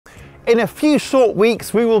In a few short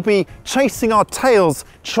weeks, we will be chasing our tails,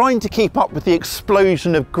 trying to keep up with the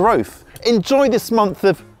explosion of growth. Enjoy this month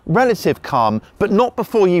of relative calm, but not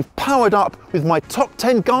before you've powered up with my top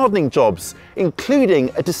 10 gardening jobs,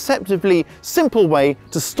 including a deceptively simple way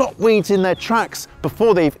to stop weeds in their tracks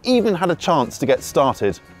before they've even had a chance to get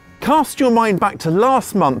started. Cast your mind back to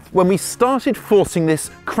last month when we started forcing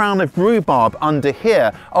this crown of rhubarb under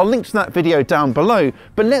here. I'll link to that video down below,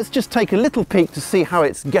 but let's just take a little peek to see how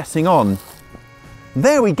it's getting on.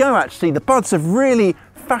 There we go, actually, the buds have really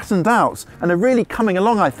fattened out and are really coming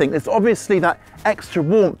along, I think. There's obviously that extra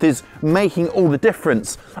warmth is making all the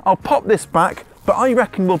difference. I'll pop this back, but I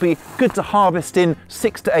reckon will be good to harvest in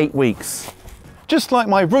 6 to 8 weeks. Just like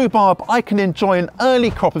my rhubarb, I can enjoy an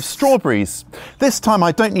early crop of strawberries. This time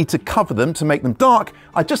I don't need to cover them to make them dark,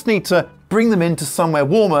 I just need to bring them into somewhere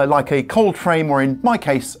warmer like a cold frame or, in my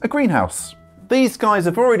case, a greenhouse. These guys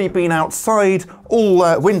have already been outside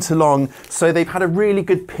all winter long, so they've had a really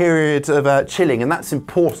good period of chilling, and that's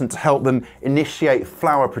important to help them initiate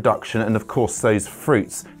flower production and of course those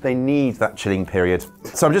fruits. They need that chilling period.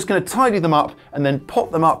 So I'm just going to tidy them up and then pot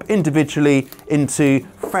them up individually into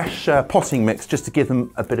fresh potting mix just to give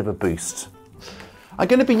them a bit of a boost. I'm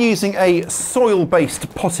going to be using a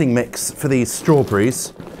soil-based potting mix for these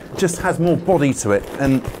strawberries. It just has more body to it,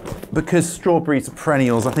 and because strawberries are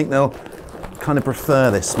perennials, I think they'll kind of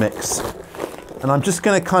prefer this mix. And I'm just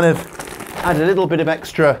going to kind of add a little bit of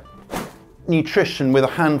extra nutrition with a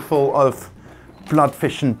handful of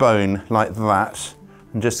bloodfish and bone like that,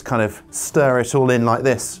 and just kind of stir it all in like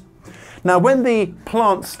this. Now when the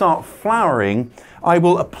plants start flowering, I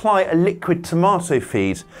will apply a liquid tomato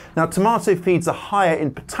feed. Now tomato feeds are higher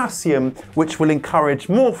in potassium, which will encourage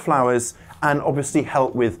more flowers and obviously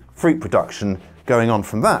help with fruit production going on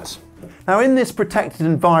from that. Now in this protected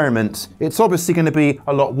environment, it's obviously going to be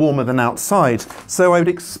a lot warmer than outside, so I would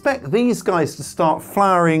expect these guys to start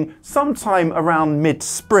flowering sometime around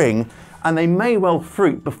mid-spring, and they may well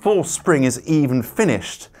fruit before spring is even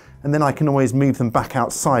finished, and then I can always move them back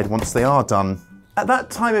outside once they are done. At that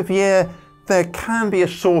time of year, there can be a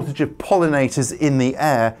shortage of pollinators in the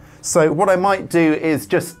air, so what I might do is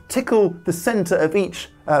just tickle the centre of each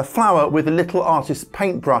flower with a little artist's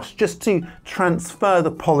paintbrush, just to transfer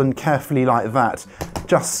the pollen carefully like that,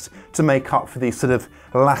 just to make up for the sort of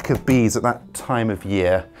lack of bees at that time of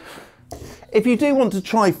year. If you do want to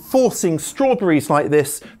try forcing strawberries like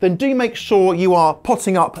this, then do make sure you are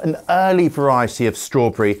potting up an early variety of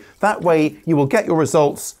strawberry. That way you will get your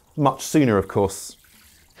results much sooner, of course.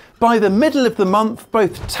 By the middle of the month,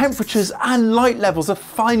 both temperatures and light levels are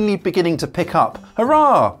finally beginning to pick up.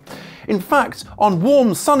 Hurrah! In fact, on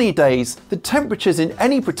warm, sunny days, the temperatures in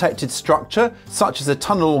any protected structure, such as a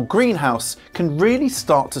tunnel or greenhouse, can really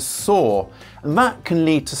start to soar, and that can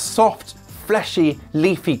lead to soft, fleshy,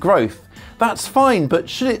 leafy growth. That's fine, but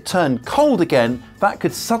should it turn cold again, that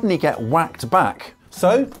could suddenly get whacked back.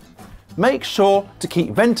 So, make sure to keep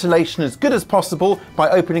ventilation as good as possible by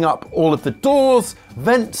opening up all of the doors,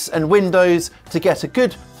 vents and windows to get a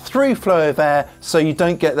good through flow of air so you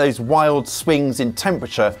don't get those wild swings in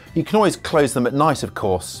temperature. You can always close them at night, of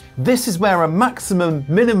course. This is where a maximum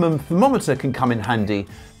minimum thermometer can come in handy,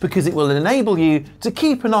 because it will enable you to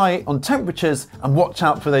keep an eye on temperatures and watch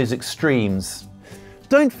out for those extremes.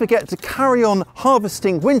 Don't forget to carry on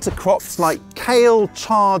harvesting winter crops like kale,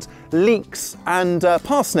 chard, leeks and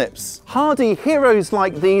parsnips. Hardy heroes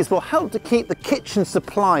like these will help to keep the kitchen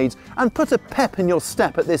supplied and put a pep in your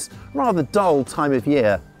step at this rather dull time of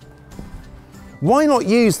year. Why not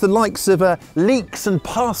use the likes of leeks and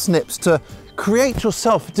parsnips to create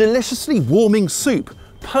yourself a deliciously warming soup,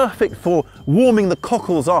 perfect for warming the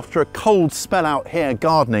cockles after a cold spell out here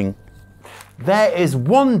gardening. There is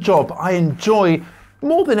one job I enjoy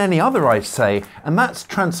more than any other, I'd say, and that's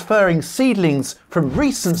transferring seedlings from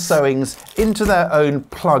recent sowings into their own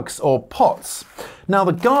plugs or pots. Now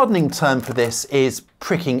the gardening term for this is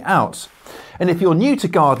pricking out. And if you're new to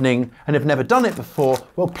gardening and have never done it before,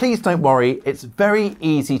 well, please don't worry, it's very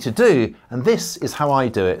easy to do, and this is how I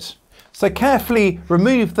do it. So carefully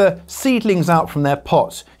remove the seedlings out from their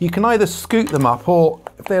pot. You can either scoot them up, or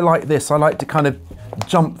if they're like this, I like to kind of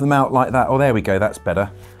jump them out like that. Oh, there we go, that's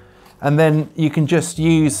better. And then you can just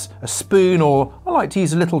use a spoon, or I like to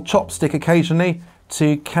use a little chopstick occasionally,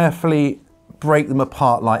 to carefully break them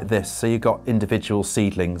apart like this, so you've got individual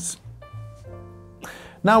seedlings.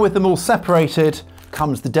 Now with them all separated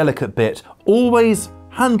comes the delicate bit. Always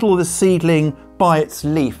handle the seedling by its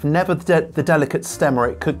leaf, never the delicate stem, or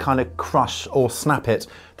it could kind of crush or snap it.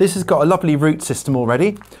 This has got a lovely root system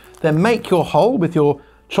already. Then make your hole with your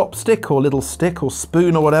chopstick or little stick or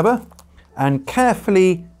spoon or whatever, and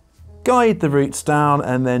carefully guide the roots down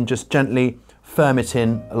and then just gently firm it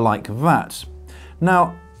in like that.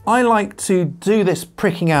 Now, I like to do this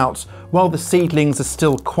pricking out while the seedlings are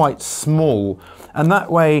still quite small, and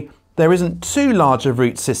that way there isn't too large a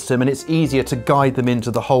root system and it's easier to guide them into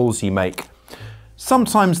the holes you make.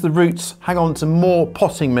 Sometimes the roots hang on to more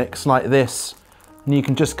potting mix like this, and you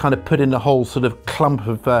can just kind of put in a whole sort of clump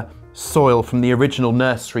of soil from the original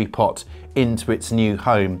nursery pot into its new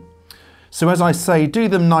home. So as I say, do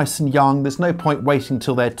them nice and young. There's no point waiting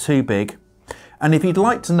till they're too big. And if you'd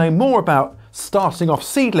like to know more about starting off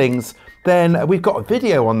seedlings, then we've got a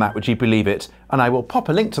video on that, would you believe it? And I will pop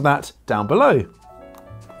a link to that down below.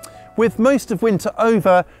 With most of winter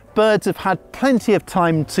over, birds have had plenty of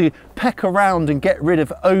time to peck around and get rid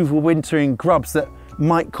of overwintering grubs that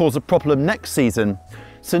might cause a problem next season.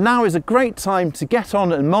 So now is a great time to get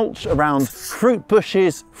on and mulch around fruit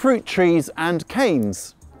bushes, fruit trees and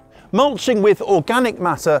canes. Mulching with organic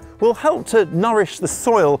matter will help to nourish the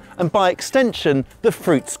soil and by extension the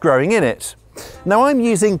fruits growing in it. Now I'm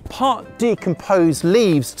using part decomposed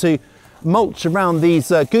leaves to mulch around these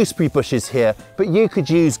gooseberry bushes here, but you could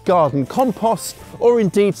use garden compost or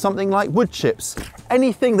indeed something like wood chips,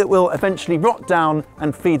 anything that will eventually rot down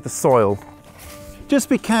and feed the soil. Just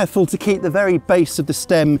be careful to keep the very base of the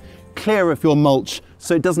stem clear of your mulch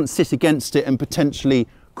so it doesn't sit against it and potentially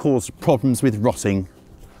cause problems with rotting.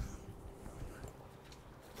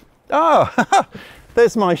 Ah,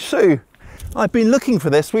 there's my shoe. I've been looking for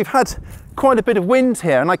this. We've had quite a bit of wind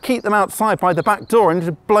here and I keep them outside by the back door and it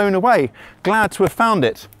had blown away. Glad to have found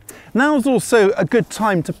it. Now's also a good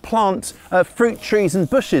time to plant fruit trees and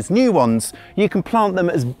bushes, new ones. You can plant them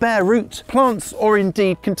as bare root plants or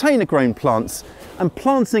indeed container grown plants. And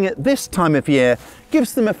planting at this time of year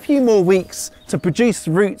gives them a few more weeks to produce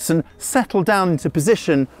roots and settle down into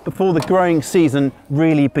position before the growing season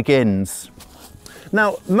really begins.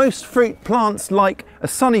 Now, most fruit plants like a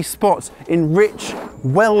sunny spot in rich,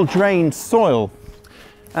 well-drained soil,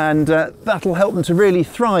 and that'll help them to really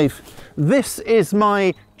thrive. This is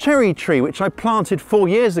my cherry tree, which I planted 4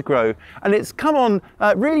 years ago, and it's come on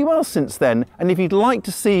really well since then. And if you'd like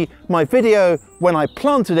to see my video when I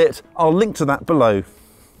planted it, I'll link to that below.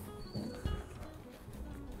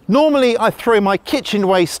 Normally I throw my kitchen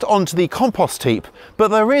waste onto the compost heap, but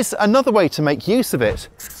there is another way to make use of it,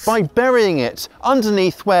 by burying it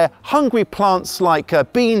underneath where hungry plants like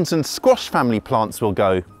beans and squash family plants will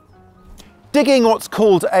go. Digging what's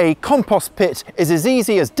called a compost pit is as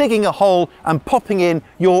easy as digging a hole and popping in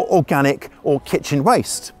your organic or kitchen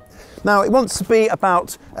waste. Now it wants to be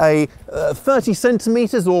about 30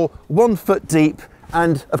 centimetres or 1 foot deep,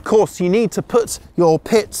 and of course you need to put your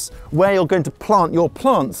pits where you're going to plant your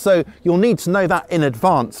plants, so you'll need to know that in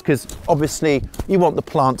advance because obviously you want the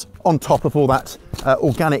plant on top of all that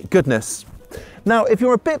organic goodness. Now if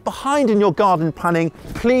you're a bit behind in your garden planning,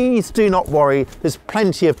 please do not worry, there's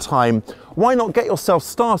plenty of time. Why not get yourself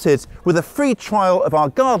started with a free trial of our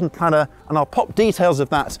garden planner, and I'll pop details of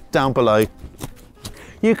that down below.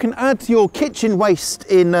 You can add your kitchen waste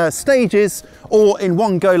in stages or in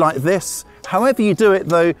one go like this. However you do it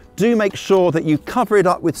though, do make sure that you cover it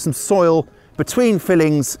up with some soil between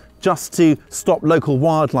fillings just to stop local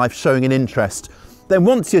wildlife showing an interest. Then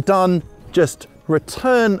once you're done, just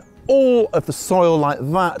return all of the soil like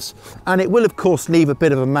that, and it will of course leave a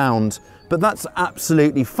bit of a mound, but that's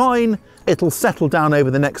absolutely fine. It'll settle down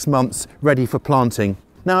over the next months, ready for planting.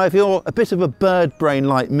 Now if you're a bit of a bird brain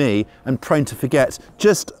like me and prone to forget,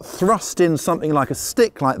 just thrust in something like a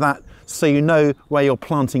stick like that so you know where your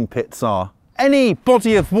planting pits are. Any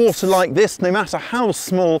body of water like this, no matter how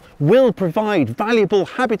small, will provide valuable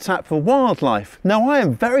habitat for wildlife. Now I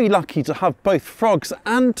am very lucky to have both frogs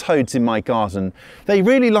and toads in my garden. They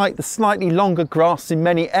really like the slightly longer grass in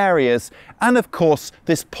many areas, and of course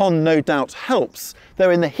this pond no doubt helps.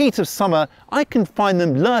 Though in the heat of summer I can find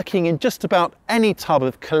them lurking in just about any tub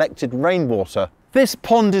of collected rainwater. This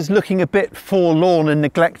pond is looking a bit forlorn and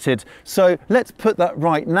neglected, so let's put that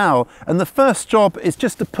right now. And the first job is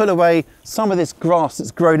just to pull away some of this grass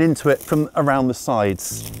that's grown into it from around the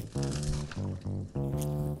sides.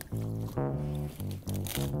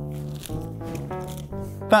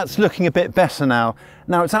 That's looking a bit better now.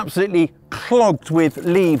 Now it's absolutely clogged with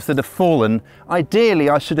leaves that have fallen. Ideally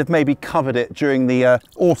I should have maybe covered it during the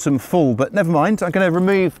autumn fall, but never mind. I'm going to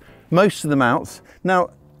remove most of them out. Now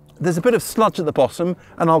there's a bit of sludge at the bottom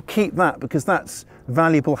and I'll keep that because that's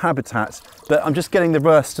valuable habitat, but I'm just getting the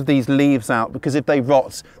rest of these leaves out because if they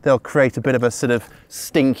rot they'll create a bit of a sort of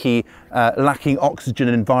stinky, lacking oxygen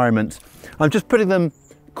environment. I'm just putting them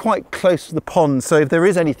quite close to the pond, so if there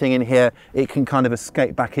is anything in here it can kind of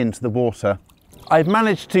escape back into the water. I've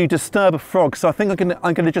managed to disturb a frog, so I think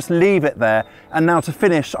I'm gonna just leave it there. And now to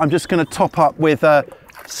finish, I'm just gonna top up with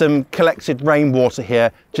some collected rainwater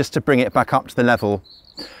here, just to bring it back up to the level.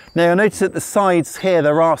 Now you'll notice at the sides here,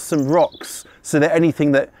 there are some rocks, so that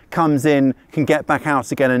anything that comes in can get back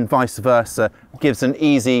out again and vice versa. It gives an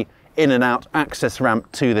easy in and out access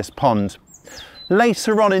ramp to this pond.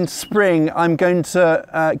 Later on in spring, I'm going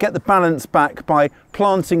to get the balance back by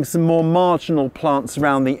planting some more marginal plants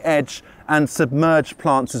around the edge and submerged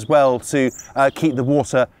plants as well to keep the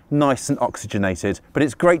water nice and oxygenated. But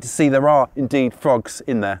it's great to see there are indeed frogs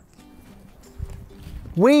in there.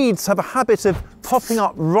 Weeds have a habit of popping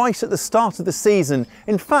up right at the start of the season.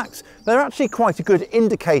 In fact, they're actually quite a good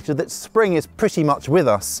indicator that spring is pretty much with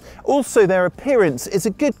us. Also, their appearance is a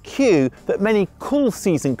good cue that many cool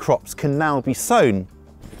season crops can now be sown.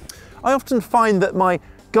 I often find that my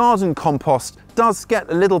garden compost does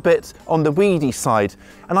get a little bit on the weedy side,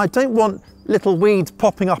 and I don't want little weeds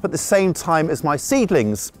popping up at the same time as my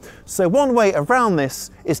seedlings. So one way around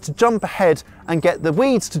this is to jump ahead and get the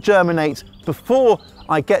weeds to germinate before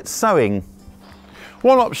I get sowing.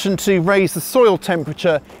 One option to raise the soil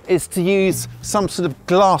temperature is to use some sort of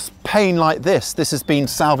glass pane like this. This has been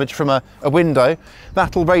salvaged from a window.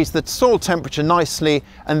 That'll raise the soil temperature nicely,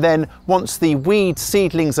 and then once the weed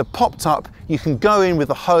seedlings are popped up, you can go in with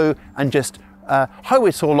a hoe and just hoe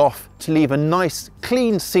it all off to leave a nice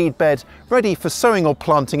clean seed bed ready for sowing or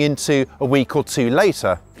planting into a week or two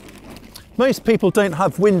later. Most people don't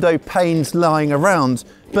have window panes lying around,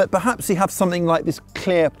 but perhaps you have something like this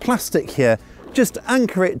clear plastic here. Just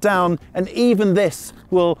anchor it down, and even this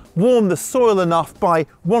will warm the soil enough by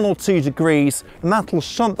 1 or 2 degrees, and that'll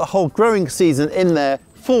shunt the whole growing season in there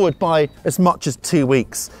forward by as much as 2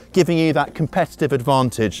 weeks, giving you that competitive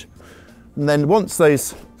advantage. And then once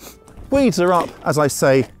those weeds are up, as I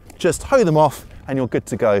say, just hoe them off and you're good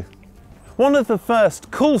to go. One of the first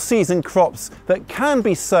cool season crops that can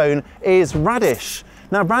be sown is radish.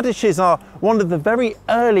 Now, radishes are one of the very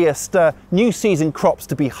earliest new season crops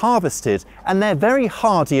to be harvested, and they're very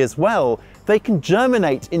hardy as well. They can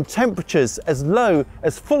germinate in temperatures as low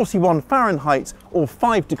as 41 Fahrenheit or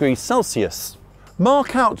 5 degrees Celsius.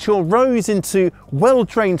 Mark out your rows into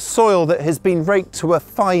well-drained soil that has been raked to a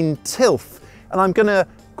fine tilth, and I'm going to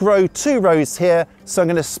grow 2 rows here, so I'm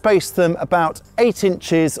going to space them about 8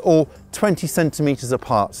 inches or 20 centimetres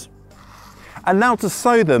apart. And now to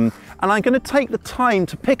sow them, and I'm going to take the time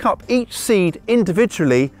to pick up each seed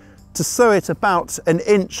individually to sow it about 1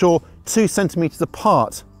 inch or 2 centimetres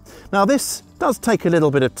apart. Now this does take a little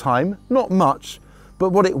bit of time, not much, but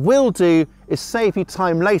what it will do is save you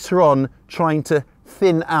time later on trying to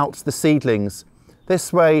thin out the seedlings.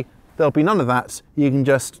 This way there'll be none of that. You can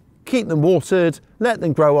just keep them watered, let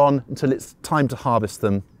them grow on until it's time to harvest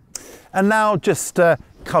them. And now just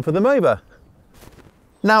cover them over.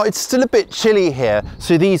 Now it's still a bit chilly here,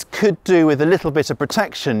 so these could do with a little bit of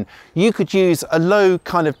protection. You could use a low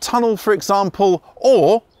kind of tunnel, for example,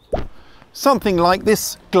 or something like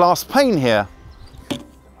this glass pane here.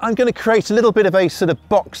 I'm going to create a little bit of a sort of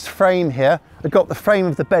boxed frame here. I've got the frame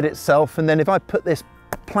of the bed itself, and then if I put this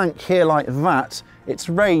plank here like that, it's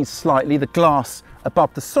raised slightly, the glass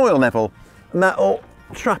above the soil level, and that'll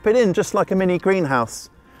trap it in just like a mini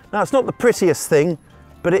greenhouse. Now it's not the prettiest thing,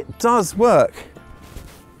 but it does work.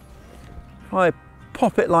 If I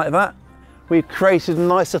pop it like that, we've created a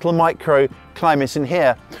nice little microclimate in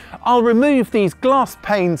here. I'll remove these glass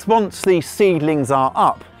panes once these seedlings are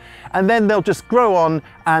up, and then they'll just grow on,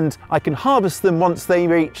 and I can harvest them once they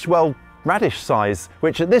reach, well, radish size,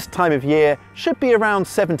 which at this time of year should be around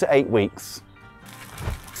 7 to 8 weeks.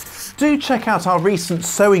 Do check out our recent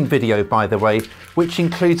sowing video, by the way, which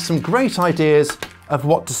includes some great ideas of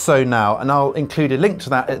what to sow now, and I'll include a link to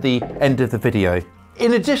that at the end of the video.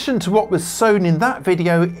 In addition to what was sown in that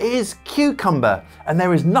video is cucumber, and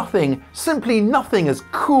there is nothing, simply nothing as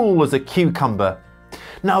cool as a cucumber.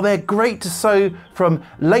 Now they're great to sow from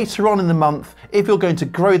later on in the month if you're going to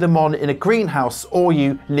grow them on in a greenhouse or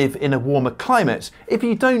you live in a warmer climate. If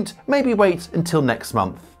you don't, maybe wait until next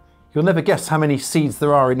month. You'll never guess how many seeds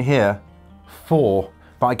there are in here. 4,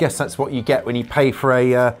 but I guess that's what you get when you pay for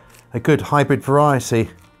a good hybrid variety.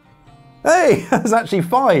 Hey, there's actually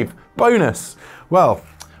 5, bonus. Well,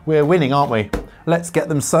 we're winning, aren't we? Let's get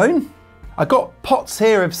them sown. I got pots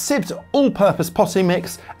here of sieved all-purpose potting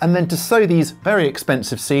mix, and then to sow these very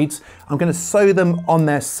expensive seeds, I'm going to sow them on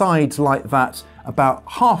their sides like that, about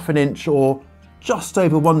 1/2 inch or just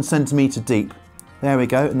over 1 centimetre deep. There we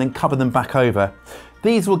go, and then cover them back over.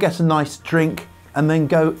 These will get a nice drink and then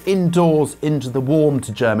go indoors into the warm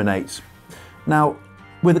to germinate. Now,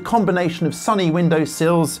 with a combination of sunny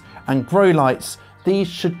windowsills and grow lights, these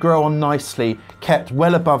should grow on nicely, kept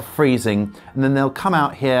well above freezing, and then they'll come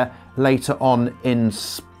out here later on in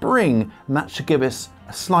spring, and that should give us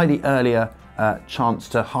a slightly earlier chance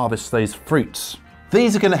to harvest those fruits.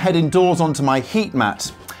 These are going to head indoors onto my heat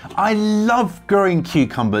mat. I love growing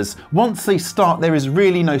cucumbers. Once they start, there is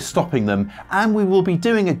really no stopping them, and we will be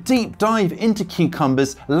doing a deep dive into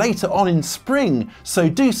cucumbers later on in spring, so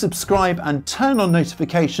do subscribe and turn on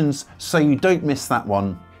notifications so you don't miss that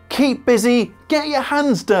one. Keep busy, get your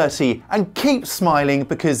hands dirty, and keep smiling,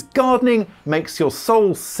 because gardening makes your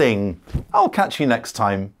soul sing. I'll catch you next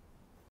time.